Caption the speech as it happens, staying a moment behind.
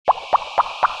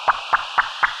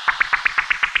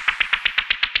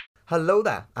Hello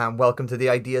there, and welcome to the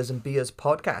Ideas and Beers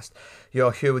podcast.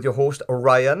 You're here with your host,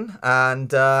 Ryan,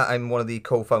 and I'm one of the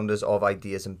co-founders of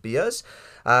Ideas and Beers.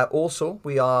 Also,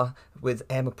 we are with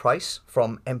Emma Price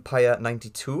from Empire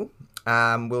 92.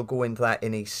 We'll go into that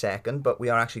in a second, but we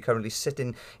are actually currently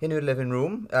sitting in her living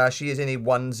room. She is in a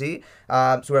onesie,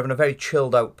 so we're having a very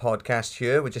chilled out podcast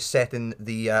here. We're just setting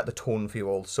the tone for you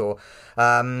all. So,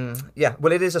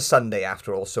 well, it is a Sunday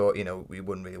after all, so we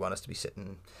wouldn't really want us to be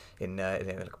sitting in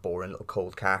like a boring little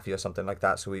cold cafe or something like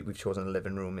that. So we've chosen the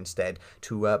living room instead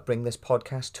to bring this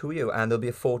podcast to you, and there'll be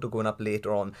a photo going up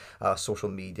later on social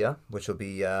media, which will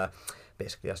be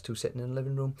basically us two sitting in the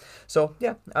living room. So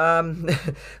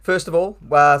first of all,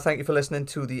 thank you for listening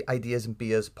to the Ideas and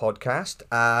Beers podcast.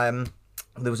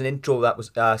 There was an intro that was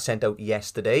sent out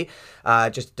yesterday,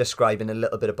 just describing a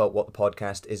little bit about what the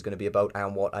podcast is going to be about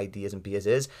and what Ideas and Beers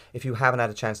is. If you haven't had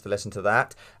a chance to listen to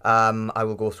that, I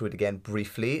will go through it again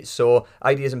briefly. So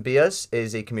Ideas and Beers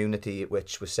is a community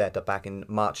which was set up back in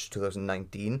March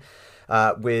 2019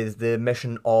 with the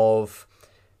mission of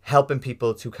helping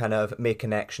people to kind of make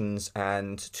connections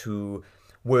and to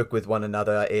work with one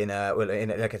another in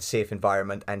a safe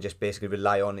environment, and just basically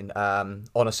rely on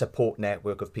a support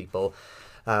network of people,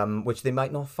 which they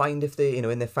might not find if they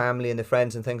in their family and their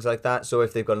friends and things like that. So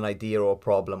if they've got an idea or a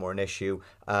problem or an issue,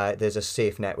 there's a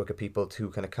safe network of people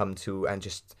to kind of come to and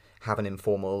just have an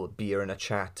informal beer and a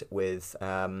chat with.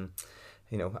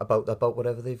 About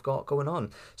whatever they've got going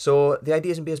on. So the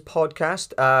Ideas and Beers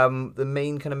podcast, the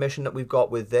main kind of mission that we've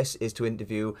got with this is to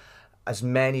interview as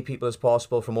many people as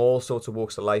possible from all sorts of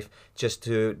walks of life, just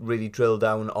to really drill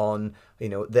down on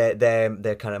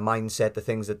their kind of mindset, the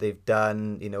things that they've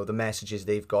done, the messages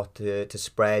they've got to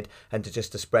spread, and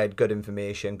to spread good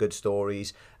information, good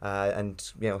stories,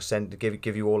 and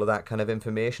give you all of that kind of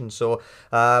information. So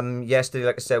yesterday,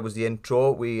 like I said, was the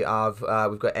intro. We've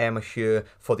got Emma here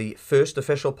for the first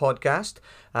official podcast,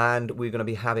 and we're going to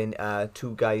be having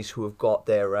two guys who have got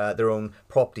their own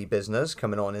property business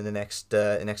coming on in the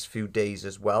next few days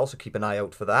as well. So keep an eye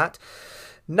out for that.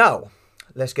 Now,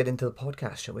 let's get into the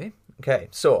podcast, shall we? Okay,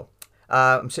 so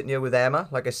I'm sitting here with Emma,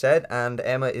 like I said, and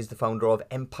Emma is the founder of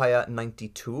Empire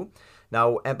 92.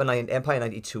 Now, Empire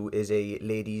 92 is a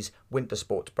ladies' winter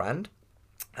sports brand,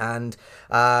 and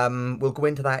we'll go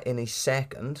into that in a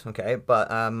second, okay? But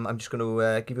I'm just going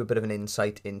to give you a bit of an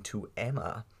insight into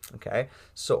Emma, okay?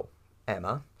 So,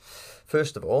 Emma,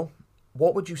 first of all,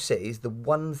 what would you say is the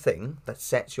one thing that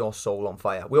sets your soul on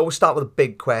fire? We always start with a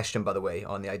big question, by the way,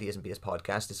 on the Ideas and Beers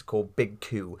podcast. It's called Big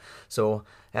Q. So,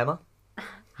 Emma?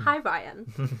 Hi,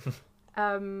 Ryan.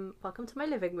 Welcome to my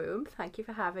living room. Thank you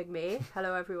for having me.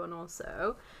 Hello, everyone,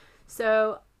 also.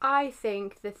 So, I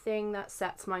think the thing that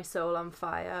sets my soul on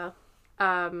fire,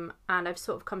 and I've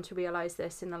sort of come to realise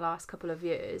this in the last couple of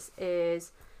years,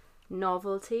 is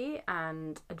novelty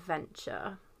and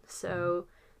adventure. So,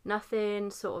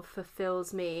 nothing sort of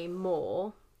fulfills me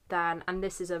more than, and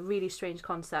this is a really strange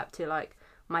concept to like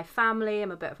my family,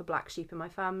 I'm a bit of a black sheep in my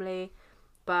family,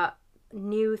 but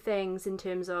new things in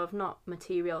terms of not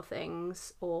material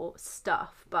things or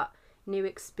stuff, but new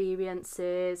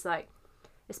experiences, like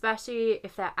especially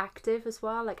if they're active as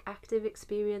well, like active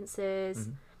experiences,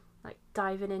 like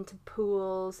diving into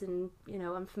pools and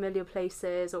unfamiliar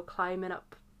places, or climbing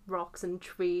up rocks and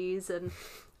trees and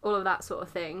all of that sort of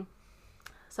thing.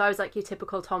 So I was like your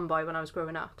typical tomboy when I was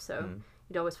growing up. So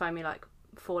you'd always find me like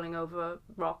falling over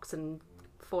rocks and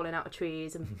falling out of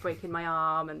trees and breaking my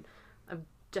arm, and I'm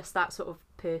just that sort of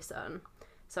person.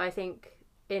 So I think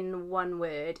in one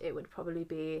word, it would probably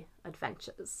be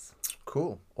adventures.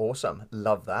 Cool. Awesome.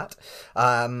 Love that.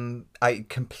 I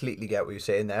completely get what you're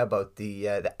saying there about the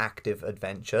active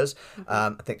adventures.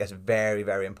 I think that's very,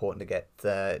 very important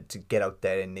to get out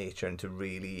there in nature and to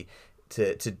really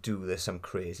to do some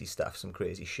crazy stuff, some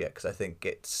crazy shit, because I think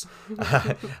it's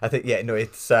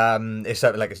it's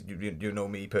something like, you know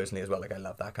me personally as well, like I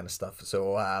love that kind of stuff.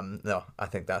 So I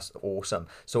think that's awesome.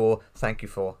 So thank you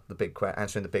for the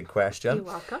answering the big question. You're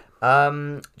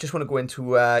welcome. Just want to go into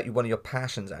one of your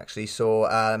passions, actually. So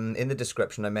in the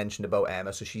description I mentioned about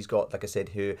Emma, so she's got, like I said,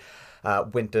 her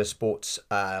winter sports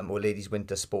or ladies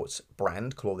winter sports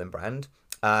clothing brand,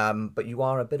 but you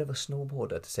are a bit of a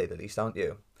snowboarder, to say the least, aren't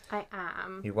you? I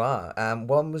am. You are.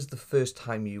 When was the first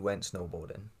time you went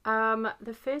snowboarding?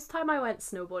 The first time I went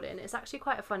snowboarding, it's actually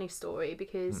quite a funny story,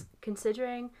 because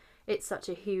considering it's such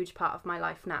a huge part of my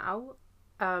life now,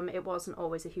 it wasn't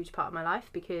always a huge part of my life,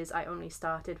 because I only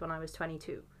started when I was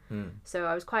 22. So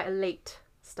I was quite a late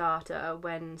starter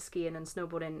when skiing and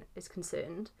snowboarding is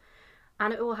concerned.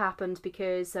 And it all happened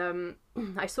because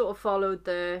I sort of followed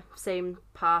the same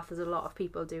path as a lot of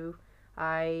people do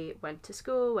I went to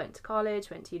school, went to college,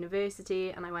 went to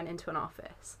university, and I went into an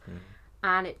office.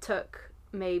 And it took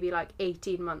maybe like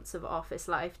 18 months of office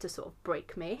life to sort of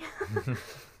break me.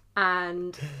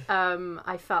 And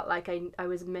I felt like I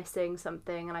was missing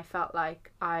something, and I felt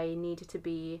like I needed to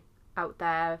be out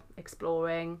there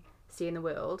exploring, seeing the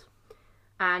world.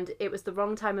 And it was the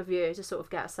wrong time of year to sort of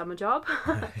get a summer job.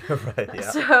 Right,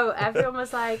 yeah. So everyone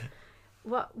was like,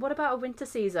 what about a winter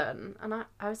season? And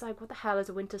I was like, what the hell is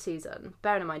a winter season?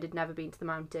 Bearing in mind, I'd never been to the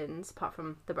mountains, apart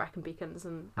from the Brecon Beacons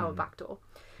and our back door.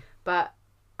 But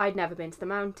I'd never been to the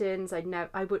mountains. I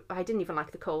didn't even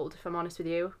like the cold, if I'm honest with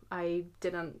you. I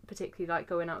didn't particularly like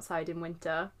going outside in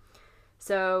winter.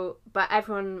 So, but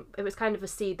everyone, it was kind of a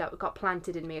seed that got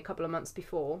planted in me a couple of months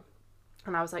before.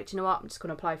 And I was like, do you know what? I'm just going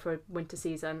to apply for a winter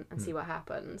season and see what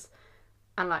happens.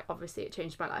 And like, obviously it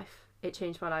changed my life. It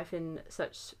changed my life in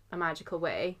such a magical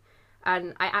way.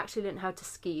 And I actually learned how to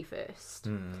ski first.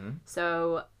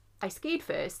 So I skied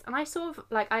first, and I sort of,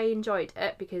 like, I enjoyed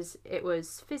it because it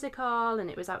was physical and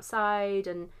it was outside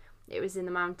and it was in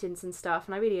the mountains and stuff,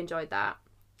 and I really enjoyed that.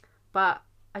 But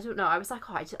I don't know, I was like,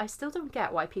 I still don't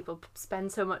get why people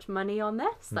spend so much money on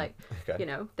this. Like, you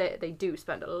know, they do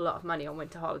spend a lot of money on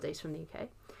winter holidays from the UK.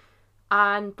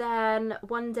 And then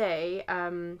one day,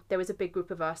 there was a big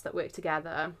group of us that worked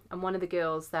together, and one of the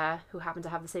girls there, who happened to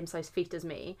have the same size feet as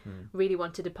me, really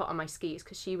wanted to put on my skis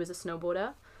because she was a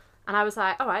snowboarder. And I was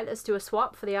like, all right, let's do a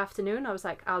swap for the afternoon. I was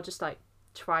like, I'll just like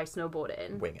try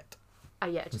snowboarding. Wing it.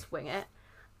 Yeah, just wing it.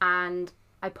 And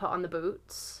I put on the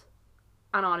boots.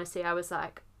 And honestly, I was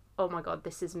like, oh my God,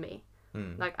 this is me.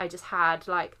 Like, I just had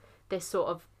like this sort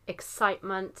of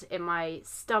excitement in my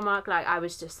stomach. Like, I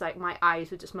was just like, my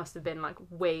eyes must have been like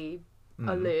way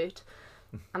alert.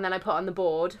 And then I put on the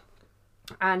board.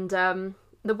 And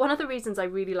one of the reasons I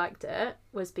really liked it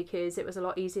was because it was a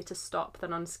lot easier to stop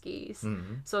than on skis.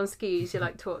 So on skis, you're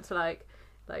like taught to like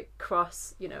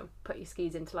cross, you know, put your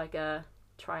skis into like a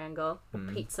triangle, or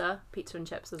pizza and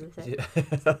chips, as they say.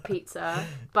 So pizza.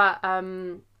 But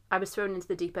I was thrown into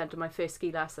the deep end of my first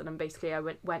ski lesson, and basically I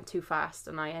went too fast,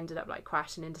 and I ended up like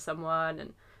crashing into someone,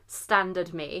 and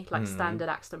standard me, like standard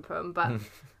accident prone. But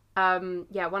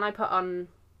yeah, when I put on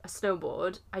a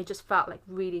snowboard, I just felt like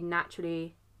really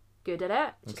naturally good at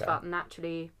it. Just felt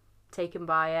naturally taken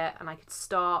by it, and I could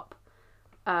stop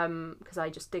because I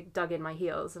just dug in my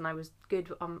heels, and I was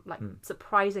good on like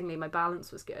surprisingly my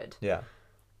balance was good.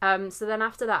 So then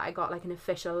after that I got like an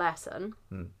official lesson,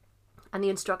 and the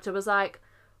instructor was like,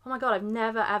 oh my God, I've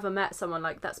never ever met someone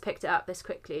like that's picked it up this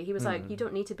quickly. He was like, you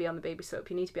don't need to be on the baby slope,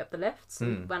 you need to be up the lifts.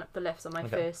 And went up the lifts on my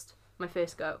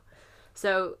first go.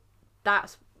 So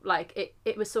that's like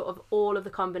it was sort of all of the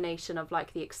combination of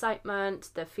like the excitement,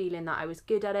 the feeling that I was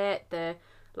good at it, the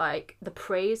like the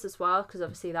praise as well, because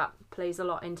obviously that plays a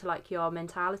lot into like your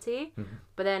mentality.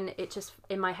 But then it just,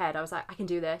 in my head, I was like, I can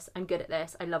do this, I'm good at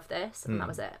this, I love this, and that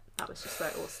was it. That was just where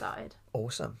it all started.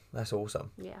 Awesome. That's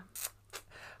awesome. Yeah.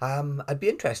 I'd be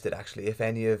interested actually if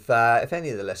any of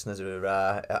the listeners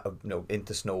are you know,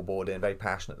 into snowboarding, very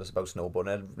passionate about snowboarding.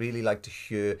 I'd really like to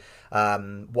hear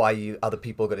why other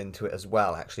people got into it as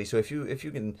well. Actually, so if you're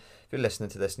listening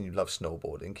to this and you love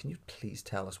snowboarding, can you please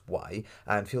tell us why?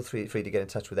 And feel free to get in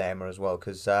touch with Emma as well,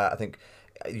 because I think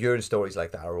your stories like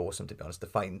that are awesome, to be honest, to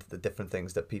find the different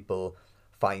things that people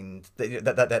find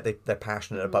that they're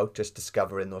passionate about, just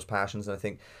discovering those passions. And I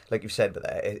think, like you've said, but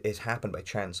it's happened by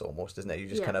chance almost, isn't it? You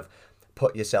just kind of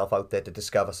put yourself out there to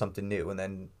discover something new, and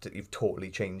then you've totally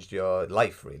changed your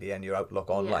life really, and your outlook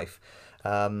on life.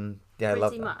 I love that.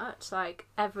 Pretty much like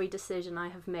every decision I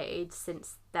have made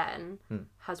since then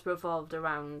has revolved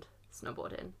around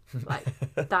snowboarding. Like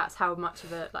that's how much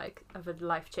of a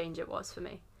life change it was for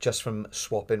me. Just from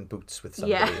swapping boots with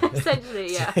somebody. Yeah,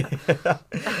 essentially, yeah.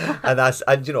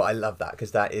 and you know, I love that,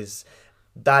 because that is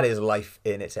life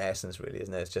in its essence, really,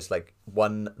 isn't it? It's just like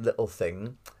one little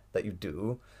thing that you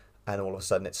do, and all of a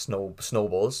sudden it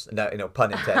snowballs. Now, you know,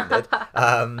 pun intended.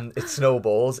 It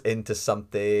snowballs into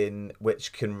something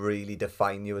which can really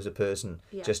define you as a person.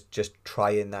 Yeah. Just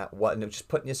trying that one, just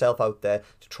putting yourself out there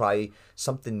to try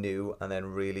something new, and then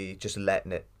really just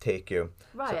letting it take you.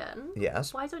 Ryan, so,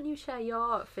 yes. Why don't you share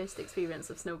your first experience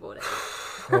of snowboarding?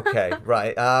 Okay,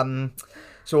 right.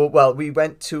 So, well, we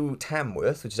went to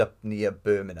Tamworth, which is up near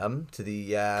Birmingham, to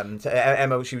the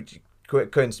Emma. She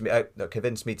convinced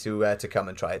me to come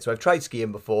and try it. So I've tried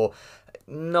skiing before,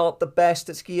 not the best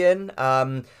at skiing,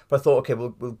 but I thought, okay,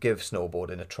 we'll give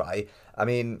snowboarding a try. I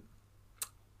mean,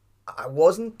 I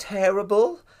wasn't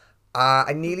terrible.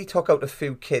 I nearly took out a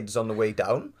few kids on the way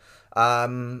down,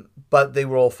 but they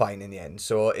were all fine in the end,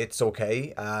 so it's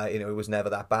okay. You know, it was never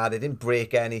that bad. It didn't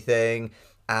break anything.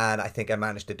 and I think I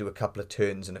managed to do a couple of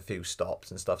turns and a few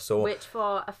stops and stuff. So Which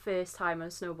for a first time on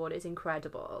a snowboard is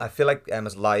incredible. I feel like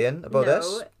Emma's lying about this.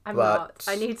 No, I'm but... not.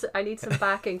 I need some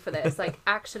backing for this. Like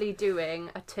actually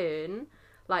doing a turn,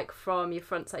 like from your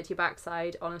front side to your back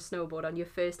side on a snowboard on your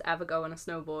first ever go on a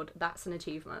snowboard. That's an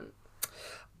achievement.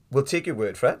 We'll take your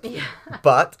word for it. Yeah.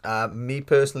 But me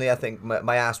personally, I think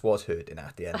my ass was hurting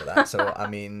at the end of that. So, I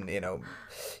mean, you know,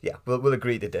 yeah, we'll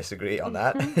agree to disagree on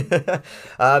that.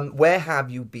 Where have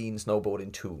you been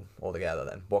snowboarding to altogether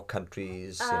then? What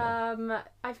countries? You know?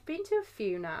 I've been to a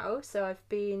few now. So I've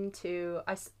been to...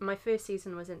 my first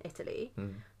season was in Italy.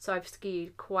 So I've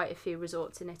skied quite a few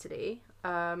resorts in Italy.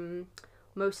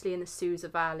 Mostly in the Susa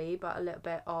Valley, but a little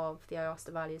bit of the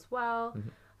Aosta Valley as well.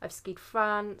 I've skied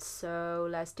France, so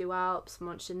Les Deux Alpes,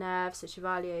 Montgenèvre,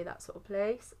 Chevalier, that sort of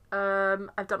place.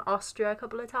 I've done Austria a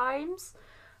couple of times.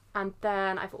 And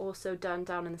then I've also done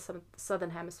down in the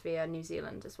southern hemisphere, New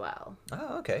Zealand as well.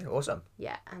 Oh, okay. Awesome.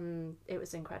 Yeah, and it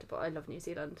was incredible. I love New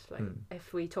Zealand. Like,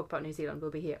 if we talk about New Zealand, we'll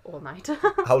be here all night.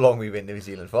 How long were you in New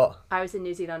Zealand for? I was in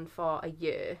New Zealand for a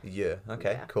year. A year.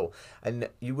 Okay, Yeah. cool. And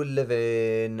you were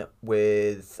living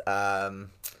with...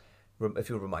 if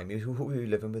you'll remind me, who were you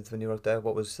living with when you were out there?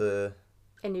 What was the...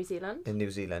 In New Zealand? In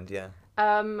New Zealand, yeah.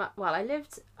 Well, I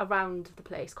lived around the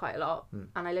place quite a lot,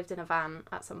 and I lived in a van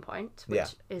at some point,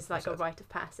 which is like a rite of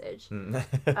passage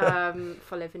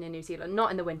for living in New Zealand.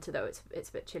 Not in the winter though; it's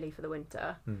a bit chilly for the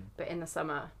winter, but in the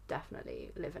summer,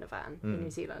 definitely live in a van in New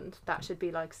Zealand. That should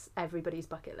be like everybody's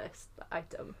bucket list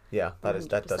item. Yeah, that does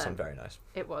 100%. sound very nice.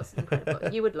 It was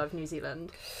incredible. You would love New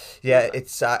Zealand. Yeah,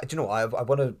 it's do you know what? I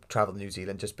want to travel to New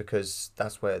Zealand just because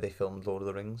that's where they filmed Lord of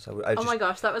the Rings. Oh my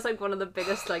gosh, that was like one of the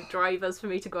biggest like drivers for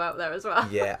me to go out there as well.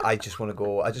 Yeah, I just want to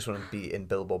go. I just want to be in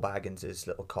Bilbo Baggins'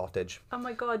 little cottage. Oh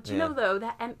my god, do you know though,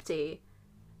 they're empty.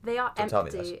 They are Don't tell me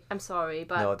empty. this. I'm sorry,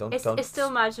 but No, don't- it's still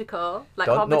magical. Like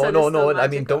No. Hobbiton is still I mean,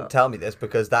 magical. don't tell me this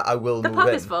because that I will move pub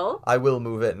in. is full. I will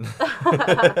move in.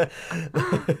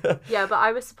 Yeah, but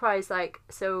I was surprised. Like,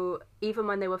 so even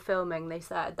when they were filming, they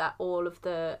said that all of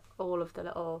the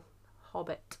little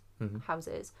Hobbit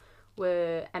houses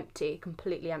were empty,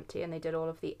 completely empty, and they did all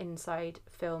of the inside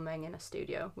filming in a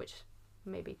studio, which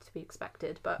maybe to be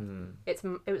expected, but it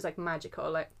was like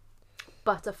magical, like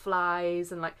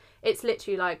butterflies and like it's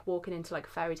literally like walking into like a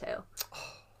fairy tale.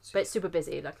 But it's super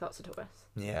busy, like lots of tourists.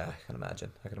 Yeah, I can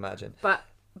imagine. But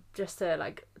just to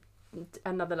like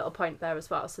another little point there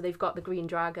as well, so they've got the Green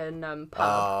Dragon pub.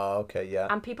 Oh, okay, yeah.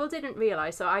 And people didn't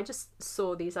realise, so I just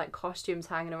saw these like costumes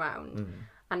hanging around,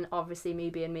 and obviously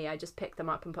me being me, I just picked them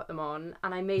up and put them on,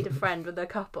 and I made a friend with a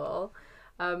couple,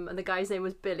 and the guy's name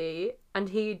was Billy, and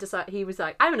he was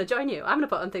like, I'm gonna join you, I'm gonna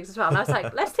put on things as well, and I was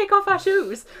like, let's take off our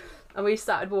shoes, and we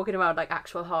started walking around like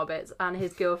actual hobbits, and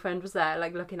his girlfriend was there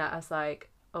like looking at us like,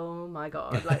 oh my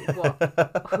god, like what?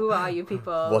 Who are you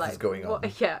people? What like, is going on?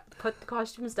 Yeah, put the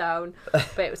costumes down.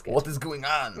 But it was good. What is going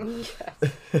on?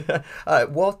 Yes. All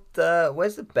right,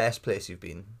 where's the best place you've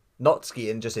been? Not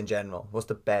skiing, just in general. What's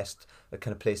the best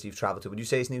kind of place you've travelled to? Would you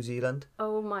say it's New Zealand?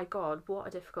 Oh my god, what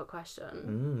a difficult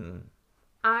question.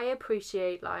 I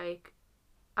appreciate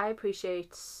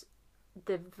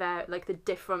the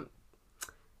different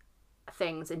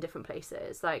things in different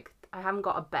places. Like, I haven't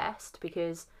got a best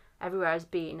because everywhere I've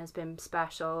been has been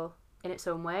special in its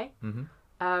own way.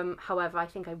 However, I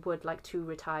think I would like to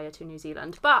retire to New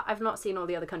Zealand, but I've not seen all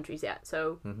the other countries yet,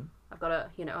 so I've got to,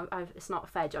 it's not a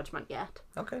fair judgment yet.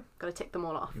 Okay. Got to tick them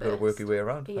all off. You've got to work your way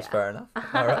around. That's fair enough.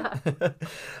 All right.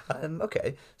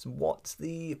 Okay. So what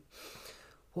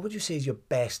would you say is your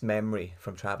best memory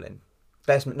from travelling?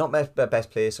 Not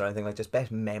best place or anything, like just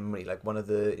best memory, like one of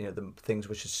the the things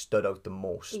which has stood out the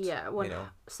most. Yeah.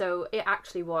 So it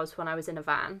actually was when I was in a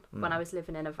van, when I was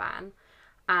living in a van.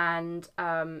 And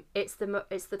it's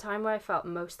the time where I felt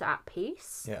most at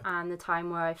peace, and the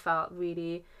time where I felt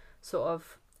really sort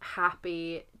of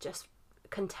happy, just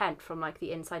content from like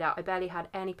the inside out. I barely had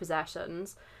any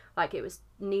possessions. Like, it was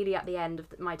nearly at the end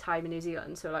of my time in New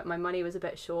Zealand, so like my money was a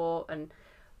bit short, and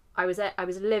I was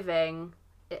living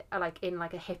like in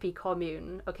like a hippie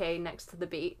commune, okay, next to the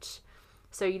beach.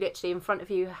 So you literally, in front of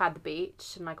you had the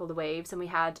beach and like all the waves, and we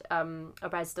had a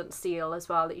resident seal as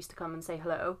well that used to come and say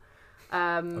hello.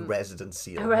 A resident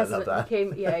seal. I love that. He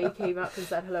came up and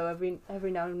said hello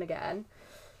every now and again.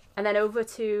 And then over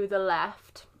to the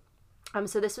left,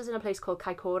 so this was in a place called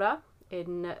Kaikoura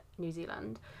in New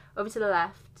Zealand. Over to the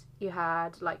left, you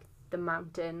had like the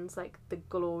mountains, like the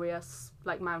glorious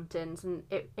like mountains, and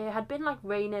it had been like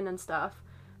raining and stuff.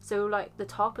 So like the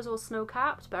top was all snow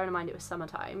capped. Bearing in mind it was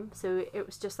summertime, so it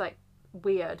was just like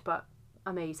weird but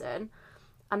amazing.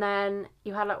 And then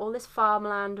you had like all this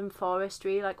farmland and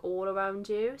forestry like all around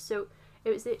you. So it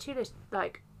was literally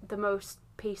like the most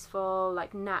peaceful,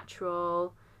 like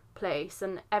natural place.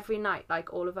 And every night,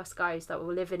 like all of us guys that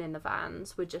were living in the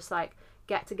vans would just like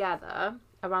get together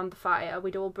around the fire.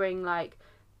 We'd all bring like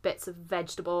bits of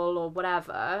vegetable or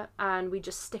whatever, and we'd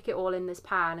just stick it all in this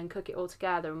pan and cook it all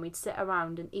together, and we'd sit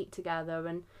around and eat together.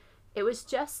 And it was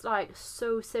just like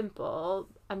so simple,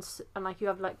 and like you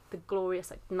have like the glorious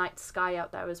like night sky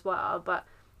out there as well. But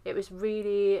it was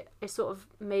really, it sort of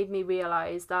made me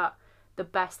realize that the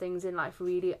best things in life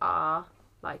really are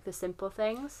like the simple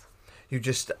things. You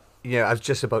just, I was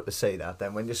just about to say that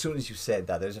then. As soon as you said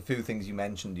that, there's a few things you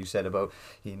mentioned. You said about,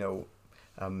 you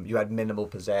had minimal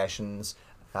possessions.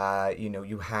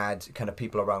 You had kind of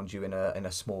people around you in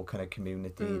a small kind of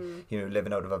community,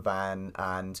 living out of a van,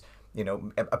 and,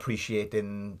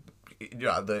 appreciating,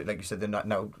 like you said, they're not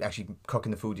now actually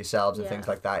cooking the food yourselves and things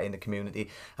like that in the community.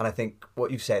 And I think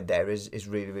what you've said there is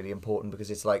really, really important, because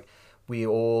it's like we're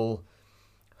all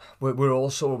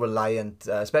so reliant,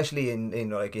 especially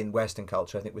in Western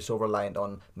culture. I think we're so reliant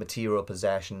on material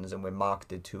possessions, and we're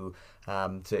marketed to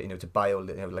buy all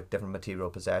like different material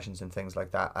possessions and things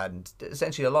like that. And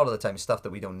essentially, a lot of the time, stuff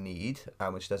that we don't need,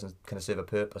 which doesn't kind of serve a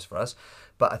purpose for us.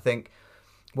 But I think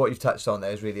what you've touched on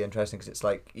there is really interesting, because it's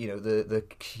like the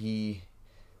key.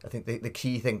 I think the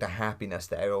key thing to happiness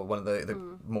there, or one of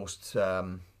the most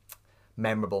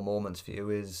memorable moments for you,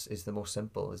 is the most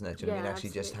simple, isn't it? Do you know what I mean?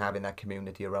 Actually, just having that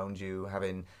community around you,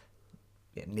 having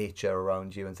nature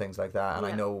around you, and things like that. And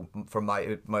I know from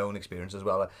my own experience as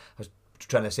well, I was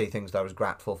trying to say things that I was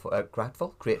grateful for a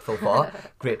couple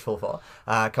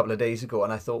of days ago,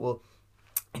 and I thought, well,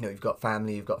 you've got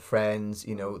family, you've got friends,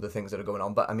 the things that are going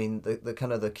on. But I mean, the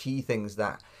kind of the key things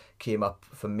that came up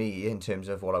for me in terms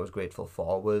of what I was grateful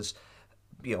for was,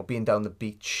 being down the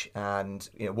beach and,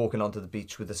 walking onto the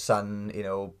beach with the sun,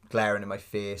 glaring in my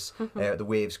face, the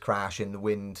waves crashing, the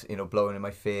wind, blowing in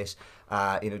my face,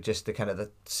 just the kind of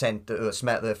the scent, the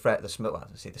smell, the smell, well,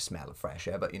 I say the smell of fresh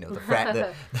air, but,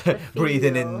 the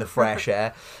breathing in the fresh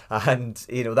air. And,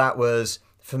 that was,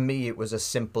 for me, it was a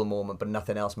simple moment, but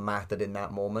nothing else mattered in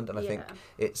that moment. And I think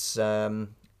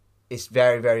it's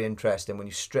very, very interesting when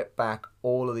you strip back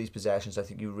all of these possessions. I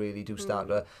think you really do start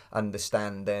to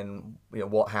understand then,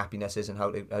 what happiness is and how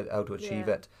to achieve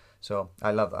it. So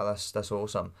I love that. That's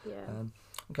awesome. Yeah.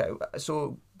 Okay,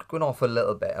 so going off a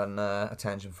little bit on a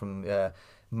tangent from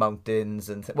mountains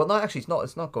and well, no, actually,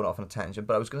 it's not going off on a tangent.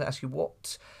 But I was going to ask you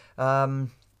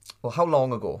how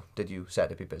long ago did you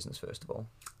set up your business, first of all?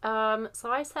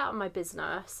 So I set up my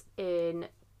business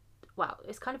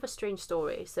it's kind of a strange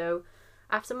story. So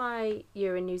after my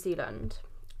year in New Zealand,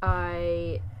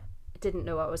 I didn't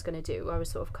know what I was going to do. I was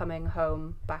sort of coming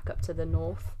home back up to the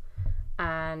north,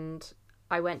 and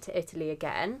I went to Italy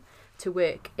again to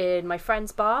work in my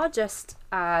friend's bar just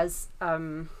as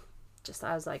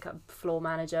like a floor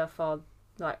manager for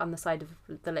like on the side of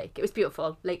the lake. It was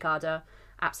beautiful, Lake Garda,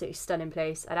 absolutely stunning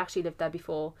place. I'd actually lived there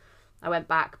before. I went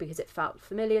back because it felt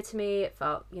familiar to me. It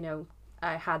felt,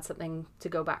 I had something to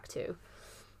go back to.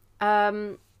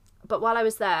 But while I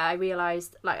was there, I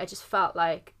realised, I just felt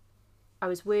like I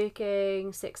was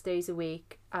working 6 days a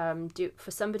week for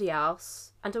somebody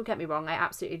else. And don't get me wrong, I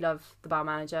absolutely love the bar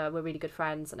manager. We're really good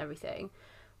friends and everything.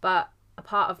 But a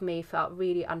part of me felt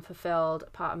really unfulfilled. A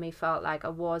part of me felt like I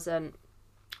wasn't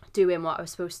doing what I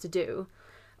was supposed to do.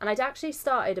 And I'd actually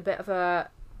started a bit of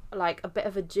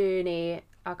a journey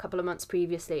a couple of months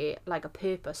previously, like a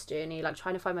purpose journey, like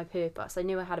trying to find my purpose. I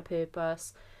knew I had a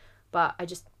purpose, but I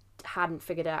just hadn't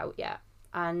figured it out yet.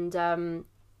 And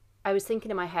I was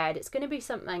thinking in my head, it's going to be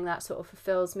something that sort of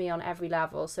fulfills me on every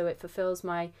level. So it fulfills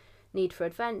my need for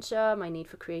adventure, my need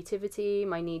for creativity,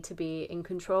 my need to be in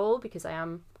control, because I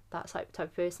am that type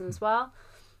of person as well.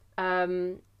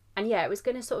 And it was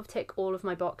going to sort of tick all of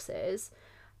my boxes.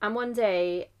 And one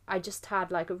day I just had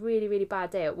like a really, really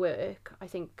bad day at work. I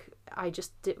think I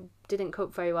just didn't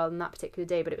cope very well on that particular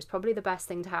day, but it was probably the best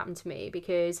thing to happen to me,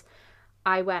 because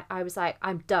I was like,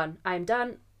 I'm done.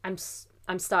 I'm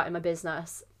starting my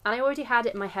business. And I already had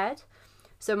it in my head.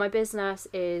 So my business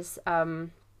is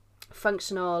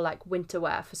functional, like winter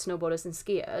wear for snowboarders and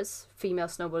skiers, female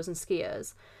snowboarders and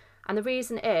skiers. And the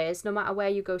reason is, no matter where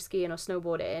you go skiing or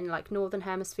snowboarding, like Northern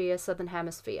Hemisphere, Southern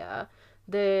Hemisphere,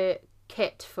 the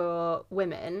kit for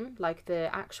women, like the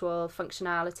actual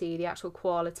functionality, the actual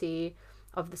quality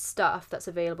of the stuff that's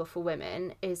available for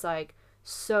women is like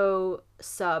so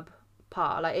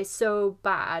subpar. Like it's so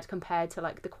bad compared to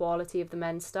like the quality of the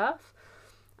men's stuff.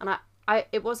 And I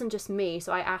it wasn't just me,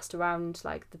 so I asked around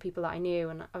like the people that I knew,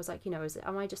 and I was like,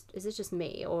 is it just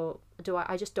me, or do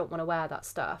I just don't want to wear that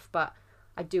stuff, but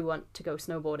I do want to go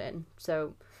snowboarding.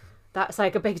 So that's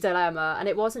like a big dilemma. And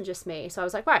it wasn't just me. So I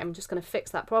was like, right, I'm just going to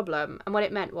fix that problem. And what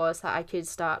it meant was that I could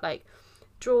start like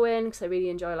drawing, because I really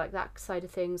enjoy like that side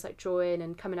of things, like drawing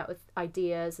and coming up with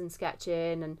ideas and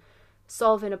sketching and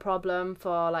solving a problem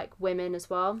for like women as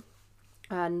well,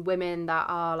 and women that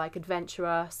are like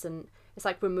adventurous, and it's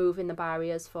like removing the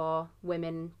barriers for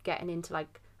women getting into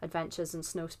like adventures and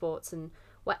snow sports. And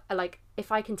what, like,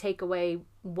 if I can take away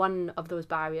one of those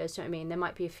barriers, do you know what I mean? There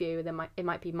might be a few, it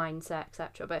might be mindset,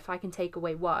 etc. But if I can take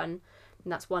away one, then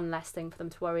that's one less thing for them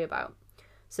to worry about.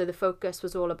 So the focus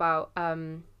was all about,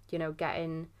 you know,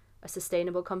 getting a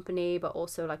sustainable company, but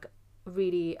also like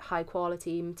really high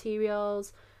quality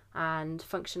materials and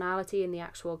functionality in the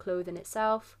actual clothing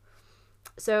itself.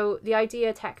 So the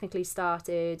idea technically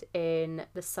started in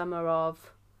the summer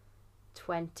of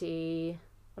 2020.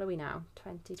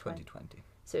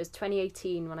 So it was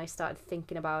 2018 when I started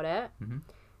thinking about it. Mm-hmm.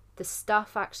 The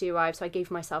stuff actually arrived, so I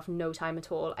gave myself no time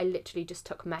at all. I literally just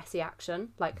took messy action.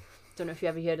 Like, don't know if you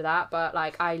ever heard of that, but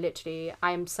like I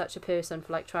am such a person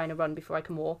for like trying to run before I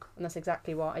can walk, and that's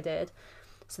exactly what I did.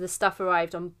 So the stuff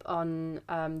arrived on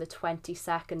the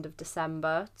 22nd of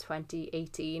December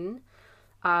 2018.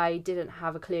 I didn't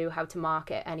have a clue how to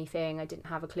market anything. I didn't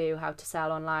have a clue how to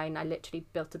sell online. I literally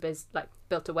built a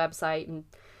website and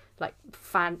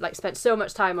spent so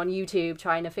much time on YouTube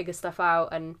trying to figure stuff out,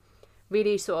 and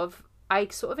really I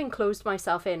enclosed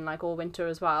myself in like all winter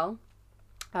as well,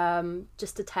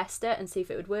 just to test it and see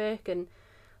if it would work. And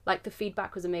like the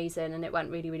feedback was amazing, and it went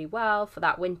really, really well for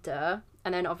that winter.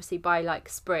 And then obviously by like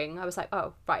spring, I was like,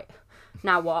 oh right,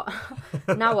 now what?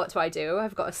 Now what do I do?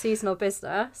 I've got a seasonal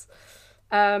business.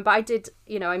 But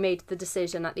I made the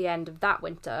decision at the end of that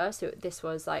winter, so this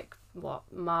was like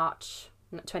March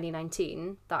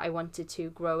 2019, that I wanted to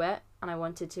grow it, and I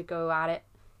wanted to go at it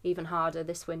even harder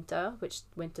this winter, which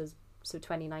winter's so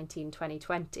 2019,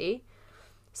 2020.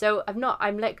 So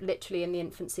I'm like literally in the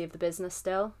infancy of the business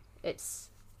still.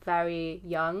 It's very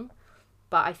young,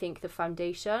 but I think the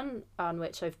foundation on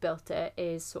which I've built it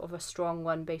is sort of a strong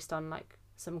one based on like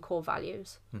some core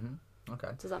values. Mm-hmm. Okay.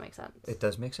 Does that make sense? It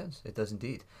does make sense. It does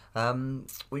indeed.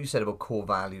 What you said about core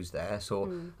values there. So,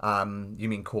 you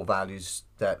mean core values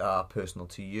that are personal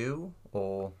to you,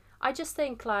 or? I just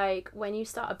think like when you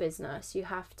start a business, you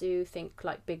have to think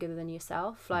like bigger than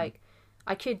yourself. Like,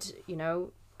 I could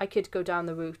go down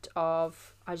the route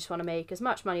of I just want to make as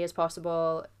much money as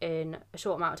possible in a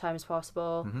short amount of time as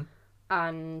possible,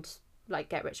 and like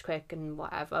get rich quick and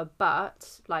whatever.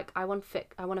 But like I want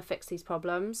to fix these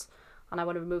problems. And I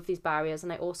want to remove these barriers,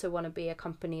 and I also want to be a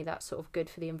company that's sort of good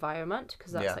for the environment,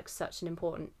 because that's like such an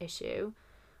important issue,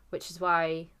 which is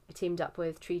why I teamed up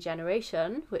with Tree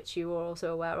Generation, which you are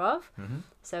also aware of. Mm-hmm.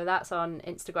 So that's on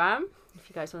Instagram, if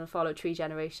you guys want to follow Tree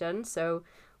Generation. So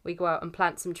we go out and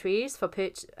plant some trees for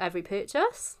every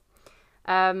purchase.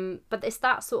 But it's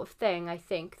that sort of thing, I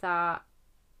think, that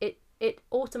it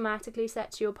automatically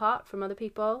sets you apart from other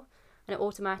people, and it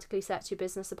automatically sets your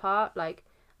business apart. Like,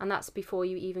 and that's before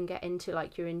you even get into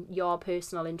like your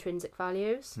personal intrinsic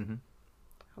values. Mm-hmm.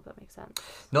 I hope that makes sense.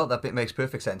 No, that bit makes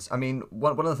perfect sense. I mean,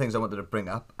 one of the things I wanted to bring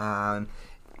up, and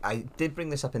I did bring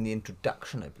this up in the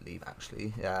introduction, I believe,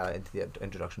 actually, into the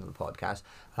introduction of the podcast,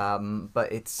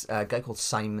 but it's a guy called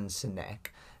Simon Sinek,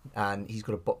 and he's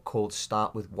got a book called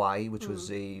Start With Why, which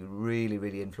was a really,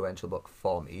 really influential book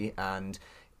for me, and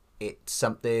it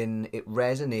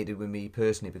resonated with me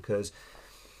personally, because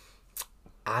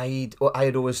I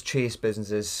had always chased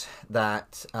businesses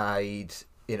that I'd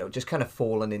just kind of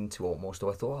fallen into almost,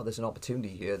 or I thought, there's an opportunity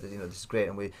here, that this is great,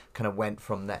 and we kind of went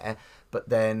from there. But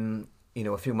then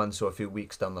a few months or a few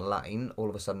weeks down the line, all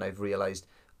of a sudden I've realised,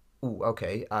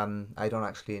 I don't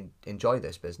actually enjoy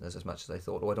this business as much as I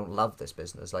thought, or I don't love this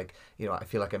business. Like, I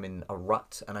feel like I'm in a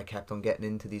rut, and I kept on getting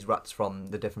into these ruts from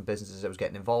the different businesses I was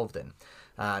getting involved in,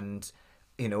 and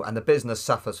and the business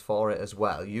suffers for it as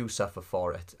well. You suffer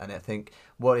for it. And I think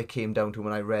what it came down to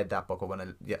when I read that book, when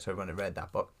I read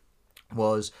that book,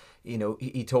 was,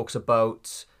 he talks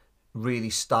about really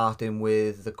starting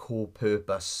with the core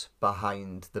purpose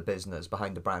behind the business,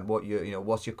 behind the brand.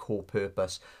 What's your core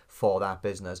purpose for that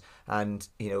business? And,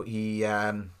 he,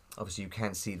 obviously you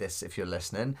can't see this if you're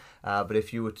listening, but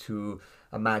if you were to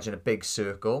imagine a big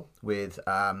circle with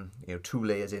 2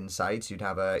 layers inside, so you'd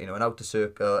have an outer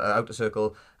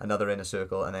circle, another inner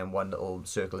circle, and then one little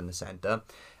circle in the center.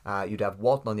 You'd have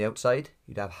what on the outside,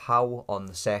 you'd have how on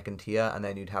the second tier, and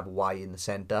then you'd have why in the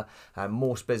center.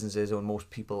 Most businesses, or most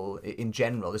people in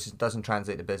general, doesn't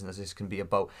translate to business, this can be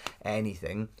about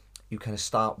anything. You kind of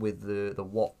start with the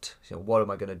what. What am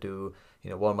I going to do?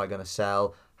 What am I going to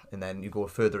sell? And then you go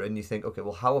further in, you think, okay,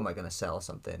 well, how am I going to sell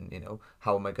something? You know,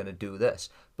 how am I going to do this?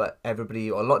 But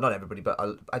everybody, or not everybody, but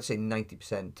I'd say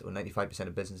 90% or 95%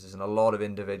 of businesses and a lot of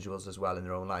individuals as well in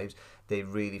their own lives, they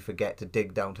really forget to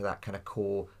dig down to that kind of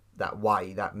core, that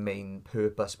why, that main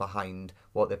purpose behind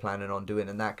what they're planning on doing.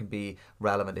 And that can be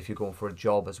relevant if you're going for a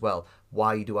job as well.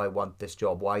 Why do I want this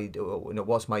job?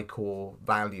 What's my core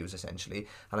values, essentially?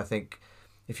 And I think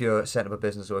if you're setting up a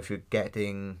business, or if you're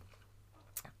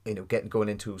going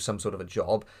into some sort of a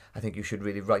job, I think you should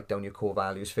really write down your core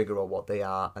values, figure out what they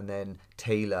are, and then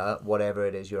tailor whatever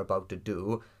it is you're about to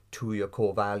do to your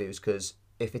core values. Because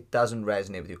if it doesn't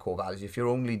resonate with your core values, if you're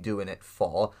only doing it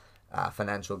for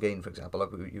financial gain, for example,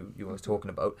 like you were talking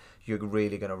about, you're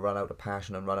really going to run out of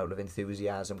passion and run out of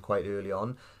enthusiasm quite early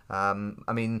on.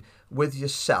 I mean, with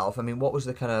yourself, I mean, what was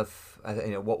the kind of,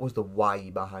 what was the why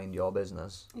behind your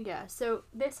business? Yeah, so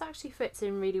this actually fits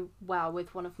in really well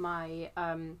with one of my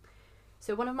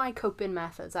coping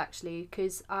methods, actually,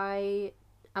 because I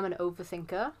am an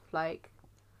overthinker.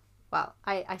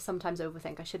 I sometimes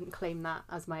overthink. I shouldn't claim that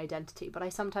as my identity, but I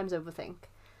sometimes overthink.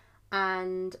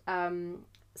 And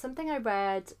something I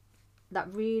read that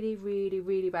really, really,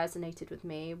 really resonated with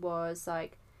me was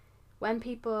like, when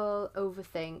people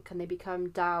overthink and they become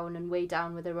down and way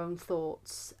down with their own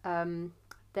thoughts,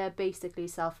 they're basically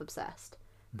self-obsessed.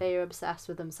 They are obsessed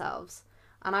with themselves.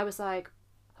 And I was like,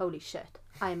 holy shit,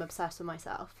 I am obsessed with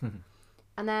myself.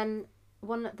 And then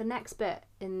the next bit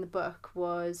in the book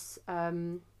was,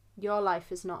 your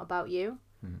life is not about you.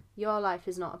 Your life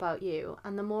is not about you.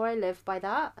 And the more I live by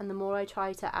that, and the more I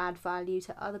try to add value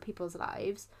to other people's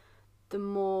lives, the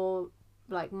more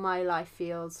like my life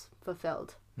feels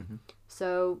fulfilled.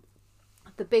 So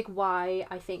the big why,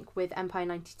 I think, with Empire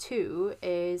 92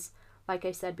 is, like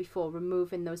I said before,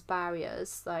 removing those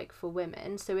barriers like for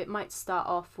women. So it might start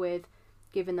off with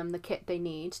giving them the kit they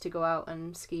need to go out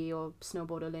and ski or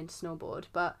snowboard or learn to snowboard.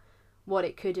 But what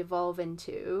it could evolve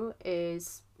into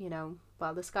is,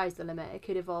 the sky's the limit. It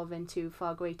could evolve into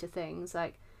far greater things.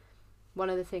 Like, one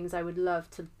of the things I would love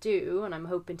to do, and I'm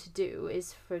hoping to do,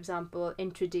 is, for example,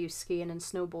 introduce skiing and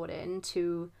snowboarding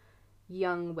to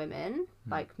young women,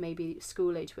 like maybe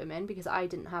school-age women, because I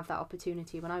didn't have that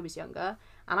opportunity when I was younger,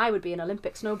 and I would be an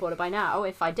Olympic snowboarder by now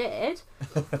if I did.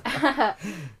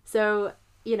 So,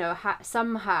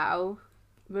 somehow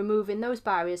removing those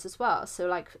barriers as well. So,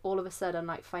 like, all of a sudden,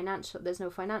 like, there's no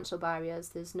financial barriers,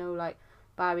 there's no, like,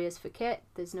 barriers for kit,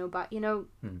 there's no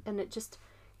and it just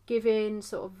giving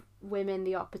sort of women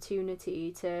the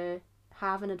opportunity to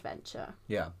have an adventure.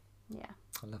 Yeah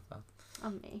I love that.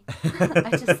 On me.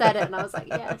 I just said it and I was like,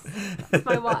 yes, that's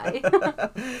my why.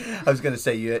 I was going to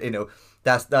say,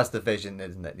 that's the vision,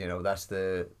 isn't it? That's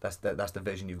the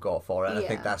vision you've got for it. And I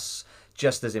think that's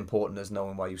just as important as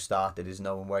knowing why you started, is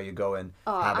knowing where you're going.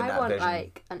 Having that want vision.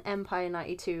 Like an Empire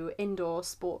 92 indoor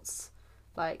sports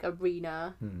like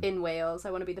arena in Wales.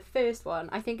 I want to be the first one.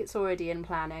 I think it's already in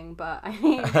planning, but I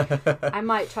mean, I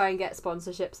might try and get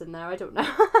sponsorships in there. I don't know.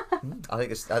 I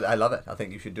think I love it. I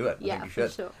think you should do it. I think you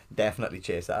should. For sure. Definitely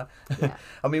chase that. Yeah.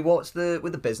 I mean, with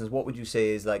the business, what would you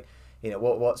say is like,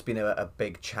 what's been a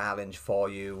big challenge for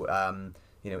you,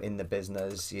 in the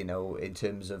business, in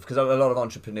terms of, because a lot of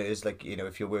entrepreneurs, like,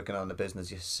 if you're working on the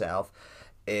business yourself,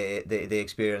 they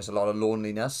experience a lot of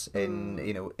loneliness in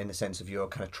the sense of you're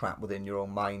kind of trapped within your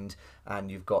own mind,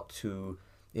 and you've got to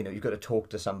talk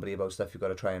to somebody about stuff. You've got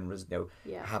to try and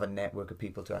have a network of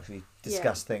people to actually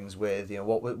discuss things with.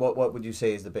 What would you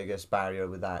say is the biggest barrier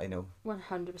with that?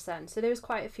 100%. So there was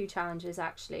quite a few challenges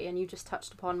actually, and you just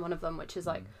touched upon one of them, which is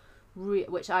like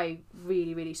which I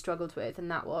really, really struggled with, and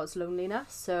that was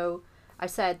loneliness. So I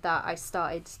said that I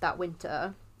started that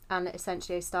winter, and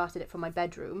essentially I started it from my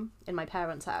bedroom in my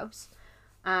parents' house.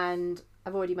 And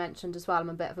I've already mentioned as well, I'm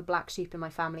a bit of a black sheep in my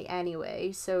family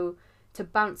anyway. So to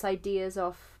bounce ideas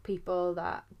off people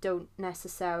that don't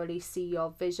necessarily see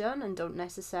your vision and don't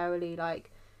necessarily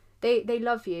like, they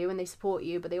love you and they support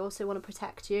you, but they also want to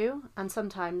protect you. And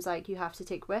sometimes like you have to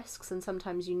take risks, and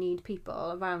sometimes you need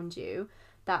people around you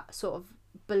that sort of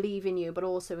believe in you, but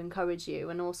also encourage you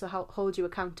and also hold you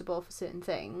accountable for certain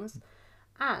things,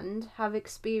 and have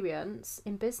experience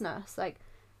in business. Like,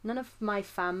 none of my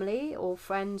family or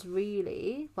friends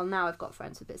really, well, now I've got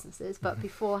friends with businesses, but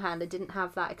beforehand I didn't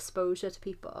have that exposure to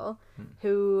people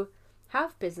who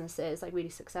have businesses, like really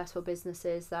successful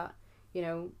businesses that,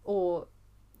 or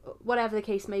whatever the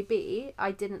case may be.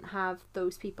 I didn't have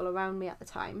those people around me at the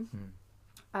time.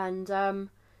 And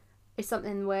it's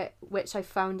something which I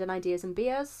found in Ideas and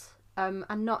Beers, and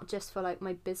not just for like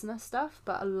my business stuff,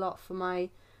 but a lot for my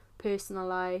personal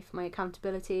life, my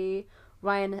accountability,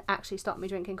 Ryan actually stopped me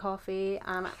drinking coffee,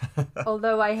 and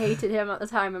although I hated him at the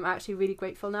time, I'm actually really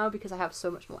grateful now because I have so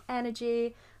much more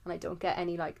energy and I don't get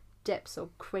any like dips or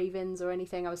cravings or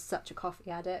anything. I was such a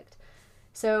coffee addict.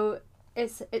 So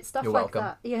it's stuff You're like welcome.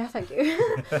 that. Yeah, thank you.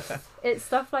 It's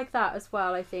stuff like that as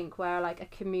well, I think, where like a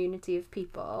community of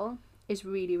people is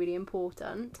really, really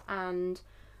important. And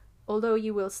although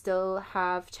you will still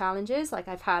have challenges, like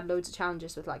I've had loads of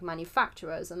challenges with like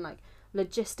manufacturers and like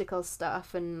logistical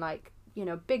stuff and like, you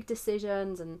know, big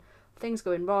decisions and things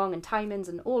going wrong and timings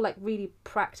and all like really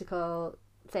practical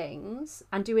things,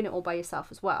 and doing it all by yourself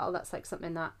as well. That's like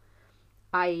something that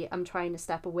I am trying to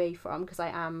step away from, because I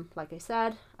am, like I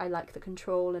said, I like the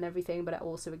control and everything, but it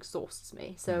also exhausts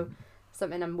me. So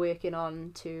something I'm working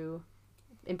on to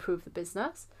improve the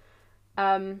business.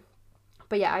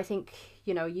 But yeah, I think,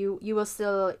 you know, you will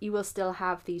still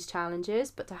have these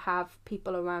challenges, but to have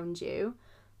people around you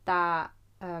that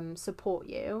support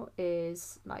you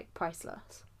is like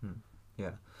priceless.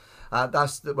 Yeah,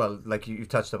 that's well, like you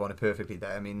touched upon it perfectly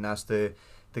there. I mean, that's the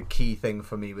key thing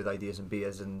for me with Ideas and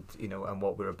Beers, and you know, and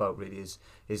what we're about really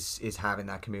is having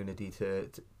that community to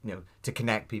you know, to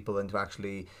connect people and to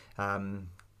actually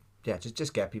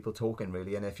just get people talking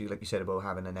really. And if you, like you said, about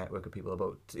having a network of people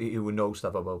about who know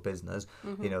stuff about business,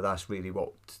 you know, that's really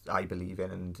what I believe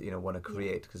in and, you know, want to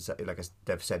create, because like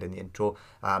I've said in the intro,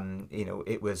 you know,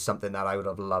 it was something that I would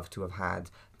have loved to have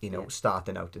had, you know,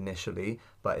 starting out initially,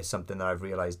 but it's something that I've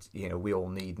realized, you know, we all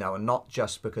need now, and not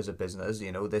just because of business.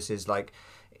 You know, this is like,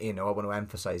 you know, I want to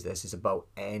emphasize this is about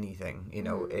anything, you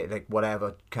know, like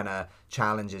whatever kind of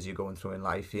challenges you're going through in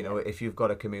life, you know, if you've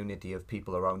got a community of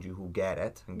people around you who get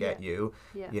it and get you,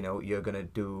 you know, you're going to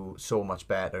do so much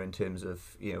better in terms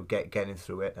of, you know, getting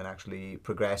through it and actually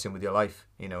progressing with your life,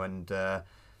 you know. And well,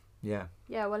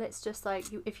 it's just like,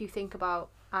 if you think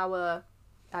about our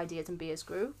Ideas and Beers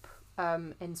group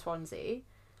in Swansea,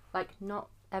 like not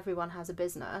everyone has a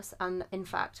business, and in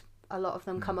fact a lot of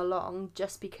them come along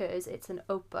just because it's an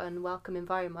open, welcome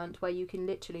environment where you can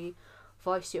literally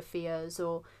voice your fears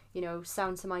or, you know,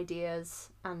 sound some ideas,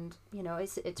 and, you know,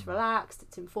 it's relaxed,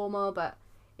 it's informal, but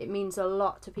it means a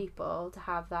lot to people to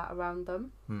have that around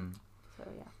them. So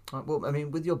yeah. Well, I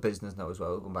mean, with your business now as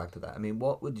well, going back to that, I mean,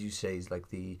 what would you say is like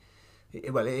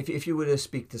well, if you were to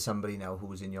speak to somebody now who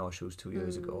was in your shoes 2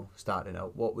 years ago, starting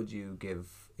out, what would you give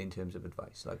in terms of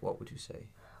advice? Like, what would you say?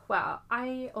 Well,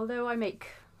 although I make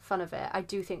fun of it, I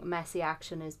do think messy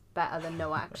action is better than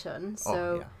no action.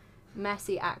 So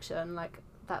messy action, like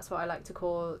that's what I like to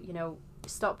call, you know,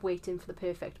 stop waiting for the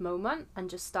perfect moment and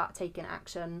just start taking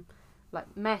action,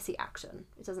 like messy action.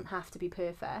 It doesn't have to be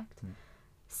perfect.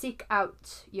 Seek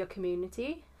out your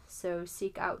community. So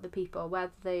seek out the people,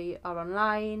 whether they are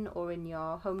online or in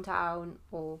your hometown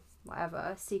or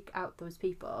whatever. Seek out those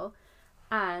people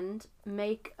and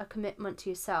make a commitment to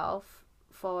yourself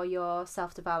for your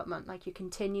self-development, like your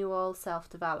continual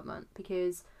self-development,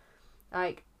 because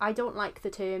like I don't like the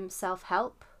term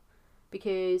self-help,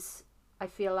 because I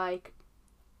feel like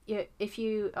if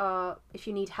you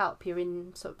need help, you're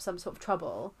in some sort of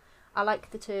trouble. I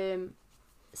like the term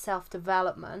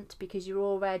self-development because you're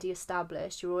already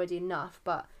established, you're already enough,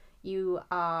 but you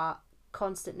are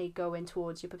constantly going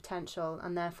towards your potential,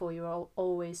 and therefore you're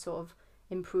always sort of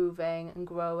improving and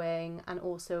growing, and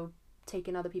also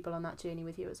taking other people on that journey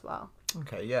with you as well.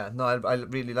 Okay, yeah, no, I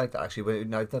really like that actually.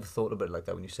 I've never thought about it like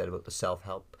that when you said about the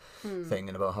self-help thing,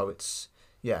 and about how it's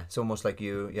almost like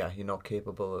you're not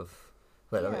capable of.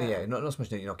 Well, not so much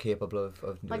that you're not capable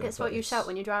of like it's what you shout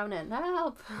when you're drowning.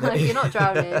 Help! Like you're not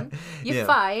drowning. You're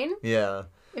fine. Yeah.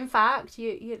 In fact,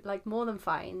 you're like more than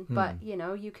fine. But you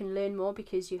know, you can learn more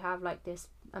because you have like this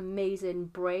amazing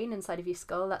brain inside of your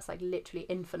skull that's like literally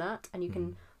infinite, and you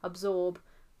can absorb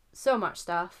so much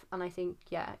stuff. And I think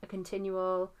a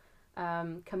continual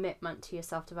commitment to your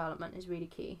self-development is really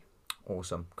key.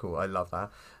 Awesome, cool. I love that.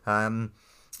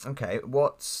 Okay,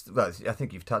 I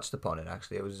think you've touched upon it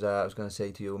actually. I was going to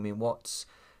say to you, I mean, what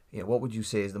would you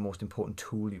say is the most important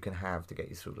tool you can have to get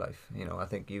you through life? You know, I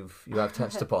think you have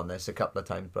touched upon this a couple of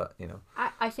times, but you know,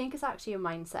 I think it's actually your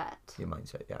mindset. Your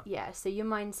mindset, yeah. Yeah, so your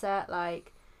mindset,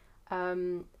 like,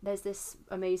 there's this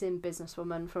amazing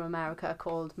businesswoman from America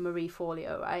called Marie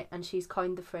Forleo, right? And she's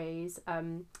coined the phrase,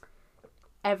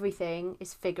 everything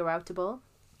is figure-outable.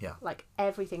 Yeah. Like,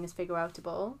 everything is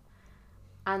figure-outable.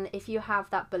 And if you have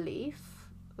that belief,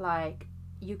 like,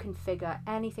 you can figure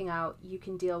anything out, you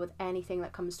can deal with anything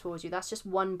that comes towards you. That's just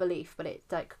one belief, but it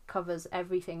like covers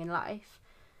everything in life.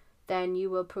 Then you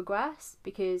will progress,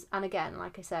 because, and again,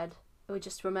 like I said,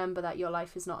 just remember that your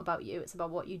life is not about you, it's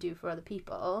about what you do for other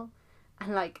people.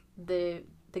 And like the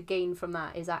gain from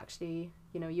that is actually,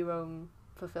 you know, your own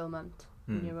fulfillment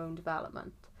and your own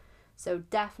development. So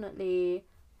definitely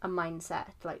a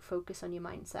mindset, like focus on your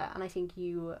mindset. And I think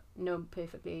you know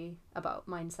perfectly about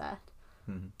mindset.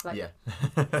 Like, yeah.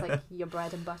 It's like your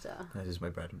bread and butter. That is my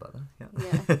bread and butter. Yeah.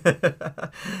 Yeah.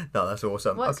 No, that's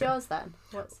awesome. What's Okay. yours then?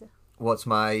 What's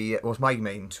my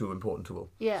main important tool?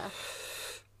 Yeah.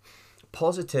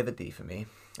 Positivity for me.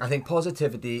 I think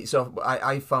positivity. So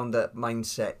I found that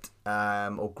mindset,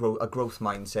 or a growth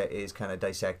mindset, is kind of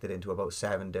dissected into about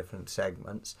 7 different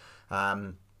segments.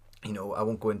 You know, I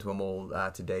won't go into them all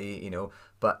today, you know,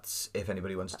 but if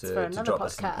anybody wants to drop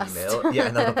us an email, yeah,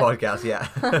 another podcast, yeah.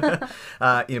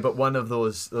 You know, but one of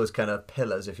those kind of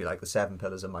pillars, if you like, the 7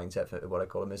 pillars of mindset, what I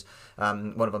call them, is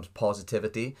one of them's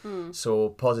positivity. So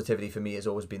positivity for me has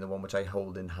always been the one which I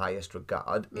hold in highest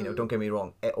regard. You know, don't get me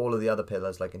wrong, all of the other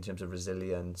pillars, like in terms of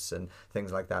resilience and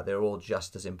things like that, they're all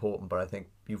just as important. But I think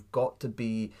you've got to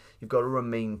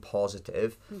remain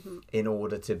positive in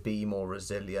order to be more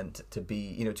resilient, to be,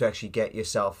 you know, to actually get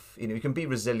yourself, you know, you can be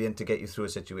resilient to get you through a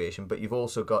situation, but you've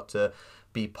also got to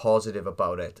be positive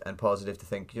about it, and positive to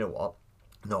think, you know what,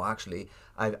 no, actually,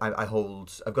 I've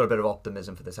got a bit of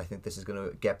optimism for this. I think this is going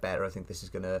to get better. I think this is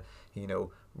going to, you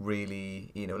know,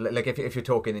 really, you know, like if you're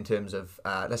talking in terms of,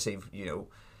 let's say, you know,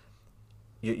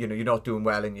 you know, you're not doing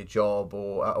well in your job,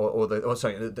 or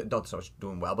sorry, not so much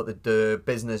doing well, but the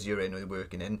business you're in or you're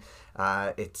working in,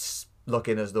 it's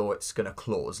looking as though it's going to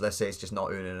close. Let's say it's just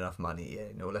not earning enough money.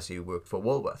 You know, let's say you worked for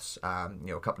Woolworths, you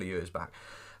know, a couple of years back,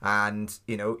 and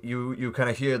you know, you kind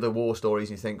of hear the war stories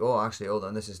and you think, oh, actually, hold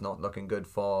on, this is not looking good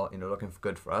for, you know,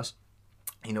 good for us,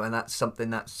 you know, and that's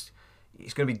something it's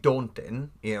going to be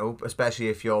daunting, you know, especially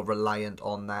if you're reliant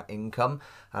on that income.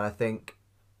 And I think,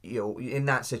 you know, in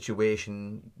that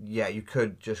situation, yeah, you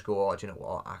could just go, oh, do you know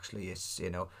what, actually, it's, you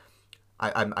know,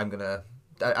 I'm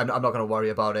not gonna worry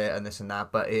about it and this and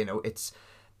that. But you know,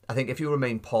 I think if you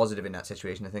remain positive in that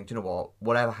situation, I think, do you know what,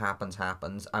 whatever happens,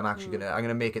 I'm actually I'm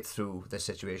gonna make it through this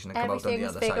situation and come out on the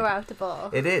other side.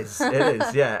 Everything's It is,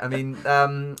 yeah. I mean,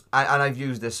 I've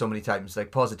used this so many times,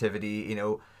 like positivity, you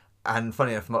know. And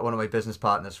funny enough, one of my business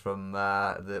partners from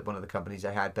one of the companies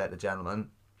I had, Better Gentleman,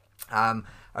 I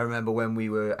remember when we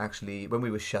were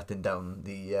shutting down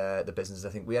the business. I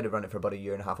think we had to run it for about a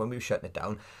year and a half. When we were shutting it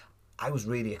down, I was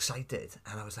really excited,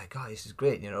 and I was like, "Oh, this is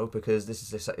great," you know, because this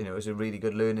is you know, it's a really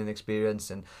good learning experience,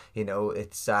 and you know,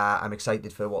 it's I'm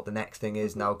excited for what the next thing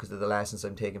is now because of the lessons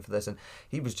I'm taking for this. And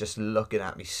he was just looking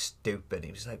at me stupid.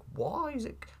 He was like, "Why is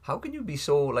it? How can you be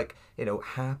so, like, you know,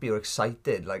 happy or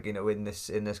excited, like, you know, in this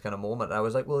kind of moment?" And I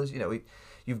was like, "Well, you know,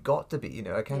 you've got to be, you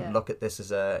know, I can't look at this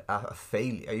as a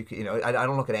failure. You know, I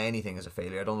don't look at anything as a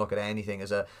failure. I don't look at anything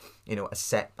as a, you know, a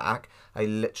setback. I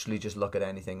literally just look at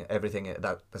everything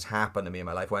that's happened to me in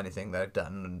my life, or anything that I've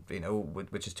done, and, you know,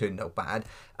 which has turned out bad,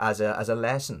 as a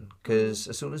lesson. Because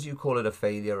as soon as you call it a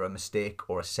failure, or a mistake,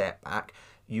 or a setback,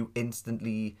 you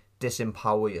instantly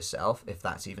disempower yourself, if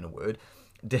that's even a word.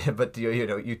 But you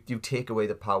know, you take away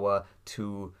the power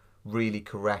to really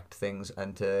correct things,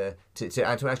 and to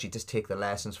actually just take the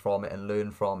lessons from it and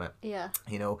learn from it. Yeah.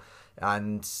 You know,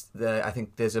 and I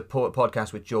think there's a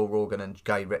podcast with Joe Rogan and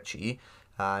Guy Ritchie,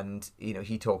 and you know,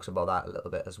 he talks about that a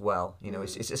little bit as well. You know,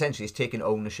 it's essentially taking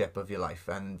ownership of your life,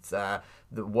 and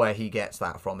where he gets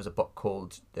that from is a book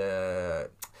called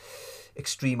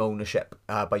Extreme Ownership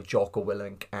by Jocko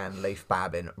Willink and Leif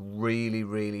Babin. Really,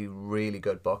 really, really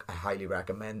good book. I highly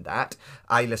recommend that.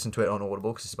 I listened to it on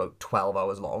Audible because it's about 12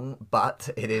 hours long, but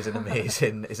it is an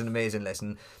amazing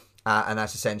listen. And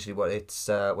that's essentially what it's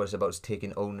about, is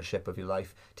taking ownership of your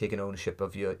life, taking ownership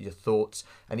of your thoughts,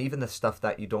 and even the stuff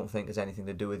that you don't think has anything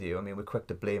to do with you. I mean, we're quick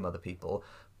to blame other people,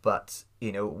 but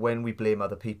you know, when we blame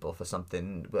other people for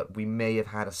something that we may have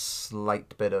had a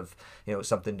slight bit of, you know,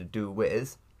 something to do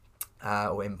with,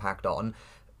 or impact on,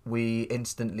 we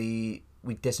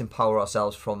disempower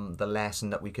ourselves from the lesson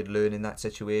that we could learn in that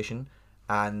situation.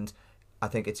 And I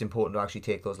think it's important to actually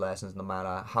take those lessons, no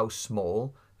matter how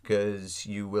small, because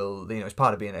you will, you know, it's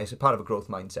part of a growth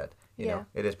mindset. You know,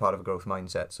 it is part of a growth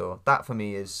mindset. So that for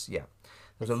me is, yeah.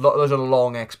 There's a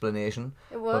long explanation.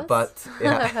 It was. But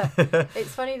yeah.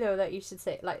 It's funny though that you should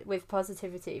say, like, with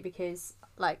positivity, because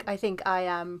like I think I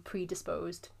am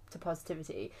predisposed to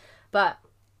positivity, but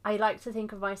I like to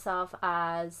think of myself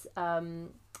as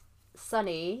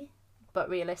sunny but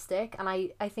realistic, and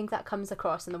I think that comes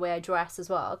across in the way I dress as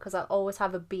well, because I always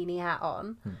have a beanie hat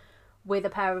on with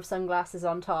a pair of sunglasses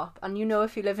on top. And you know,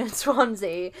 if you live in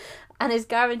Swansea and it's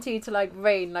guaranteed to like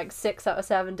rain like 6 out of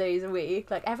 7 days a week,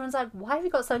 like everyone's like, why have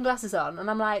you got sunglasses on? And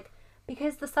I'm like,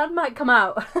 because the sun might come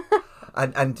out.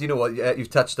 And you know what? You've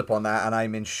touched upon that, and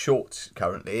I'm in shorts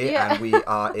currently, Yeah. and we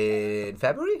are in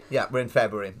February. Yeah, we're in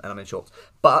February, and I'm in shorts.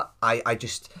 But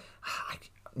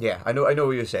yeah, I know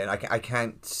what you're saying. I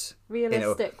can't.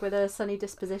 Realistic with a sunny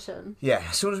disposition. Yeah,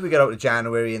 as soon as we get out of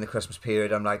January in the Christmas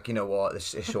period, I'm like, you know what,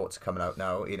 this shorts are coming out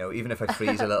now. Even if I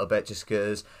freeze a little bit, just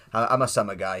because I'm a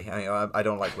summer guy. I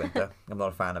don't like winter. I'm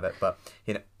not a fan of it. But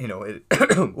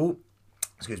ooh,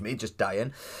 excuse me, just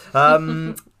dying.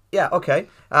 Yeah, okay.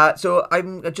 So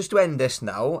I'm just to end this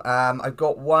now. I've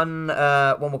got one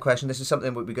more question. This is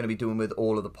something we're going to be doing with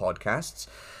all of the podcasts,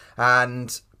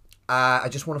 and I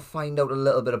just want to find out a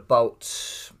little bit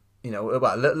about. A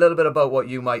little bit about what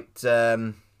you might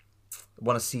want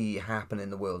to see happen in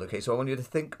the world. Okay, so I want you to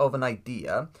think of an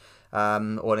idea,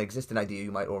 or an existing idea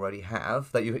you might already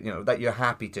have that that you're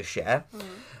happy to share,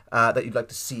 that you'd like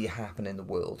to see happen in the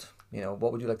world.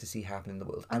 What would you like to see happen in the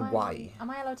world, and why? Am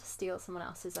I allowed to steal someone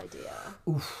else's idea?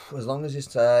 Oof, as long as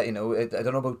it's I don't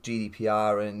know about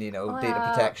GDPR and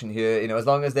data protection here. As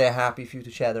long as they're happy for you to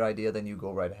share their idea, then you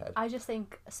go right ahead. I just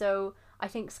think so. I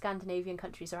think Scandinavian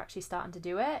countries are actually starting to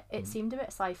do it. It seemed a bit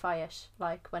sci-fi-ish,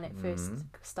 like when it first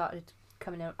started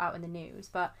coming out in the news.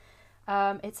 But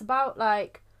it's about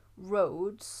like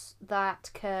roads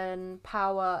that can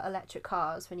power electric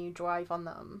cars when you drive on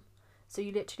them. So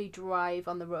you literally drive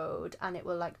on the road and it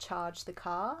will like charge the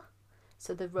car.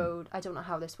 So the road, I don't know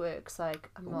how this works.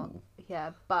 Like I'm not,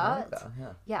 but I like that,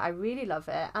 I really love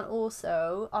it. And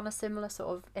also on a similar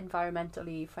sort of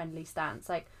environmentally friendly stance,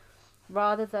 like.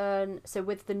 Rather than, so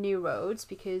with the new roads,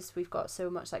 because we've got so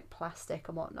much like plastic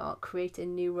and whatnot,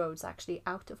 creating new roads actually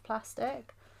out of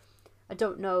plastic. I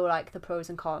don't know like the pros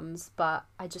and cons, but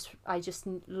I just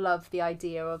love the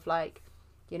idea of like,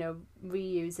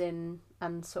 reusing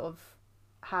and sort of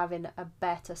having a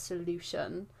better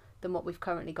solution than what we've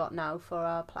currently got now for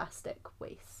our plastic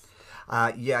waste.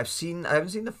 I haven't seen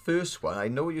the first one. I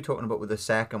know what you're talking about with the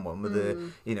second one, with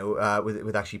the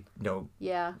with actually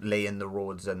laying the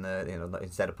roads and the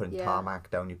instead of putting tarmac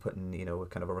down, you're putting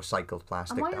kind of a recycled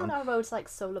plastic down. And why down. aren't our roads like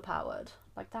solar powered?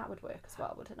 Like that would work as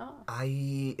well, would it not?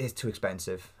 It's too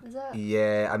expensive. Is it?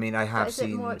 Yeah, I mean I have seen.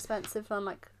 Is it more expensive than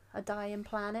like a dying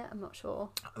planet? I'm not sure.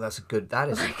 That is a good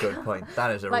point.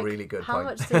 That is a really good how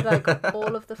point. How much do like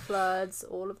all of the floods,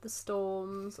 all of the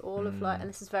storms, all of and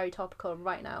this is very topical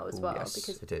right now as well, yes,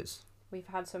 because it is. We've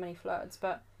had so many floods,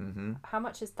 but how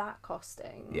much is that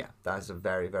costing? Yeah, that is a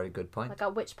very, very good point. Like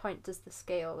at which point does the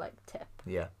scale like tip?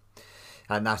 Yeah,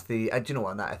 and that's the do you know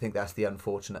what? And I think that's the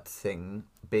unfortunate thing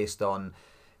based on.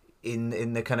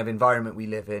 In the kind of environment we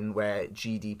live in, where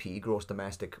GDP, gross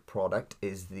domestic product,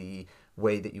 is the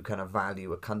way that you kind of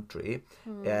value a country,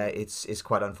 it's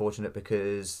quite unfortunate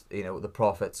because the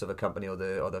profits of a company or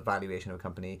the valuation of a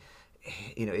company,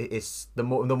 it's the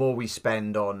more we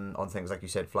spend on things like you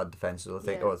said, flood defense or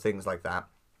things like that.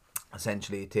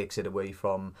 Essentially, it takes it away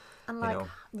from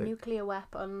nuclear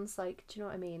weapons. Like, do you know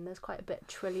what I mean? There's quite a bit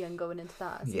trillion going into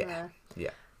that, isn't there? Yeah.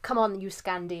 Come on, you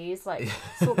Scandies, like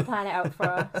sort the planet out for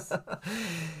us.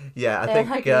 Yeah, I think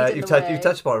you've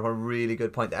touched upon a really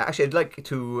good point there. Actually, I'd like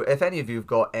to, if any of you've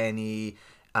got any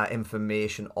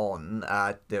information on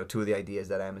two of the ideas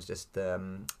that Emma's just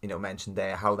mentioned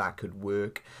there, how that could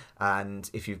work,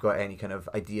 and if you've got any kind of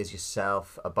ideas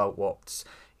yourself about what's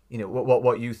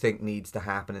what you think needs to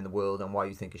happen in the world and why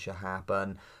you think it should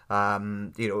happen.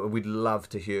 We'd love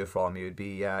to hear from you. It'd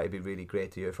be really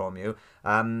great to hear from you.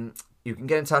 You can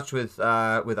get in touch with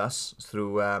us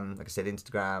through, like I said,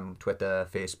 Instagram, Twitter,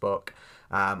 Facebook,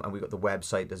 and we've got the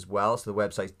website as well. So the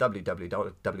website's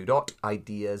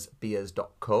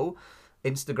www.ideasbeers.co.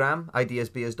 Instagram,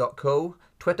 ideasbeers.co.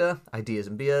 Twitter, Ideas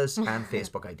and Beers, and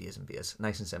Facebook, Ideas and Beers.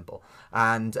 Nice and simple.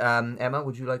 And Emma,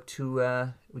 would you like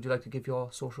to give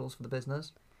your socials for the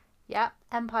business? Yeah,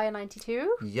 Empire92.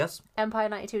 Yes.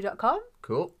 Empire92.com.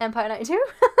 Cool. Empire92.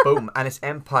 Boom. And it's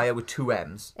Empire with two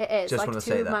M's. It is. Just like want to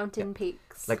say two that. mountain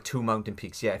peaks. Like two mountain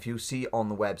peaks. Yeah, if you see on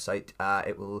the website,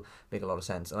 it will make a lot of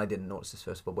sense. And I didn't notice this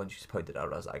first, but when she pointed it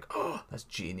out, I was like, oh, that's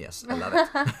genius. I love it.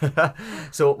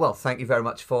 So, well, thank you very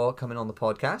much for coming on the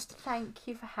podcast. Thank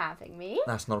you for having me.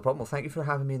 That's not a problem. Well, thank you for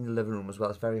having me in the living room as well.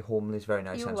 It's very homely. It's very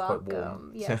nice. You're and welcome. It's quite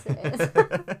warm. Yes, it is.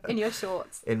 In your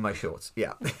shorts. In my shorts,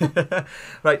 yeah.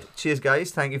 Right, cheers,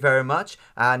 guys. Thank you very much.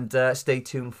 And stay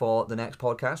tuned for the next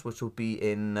podcast, which will be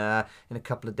in a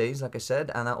couple of days, like I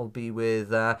said. And that will be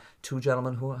with two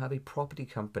gentlemen who have a property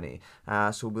company.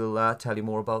 So we'll tell you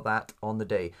more about that on the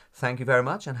day. Thank you very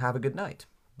much and have a good night.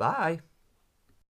 Bye.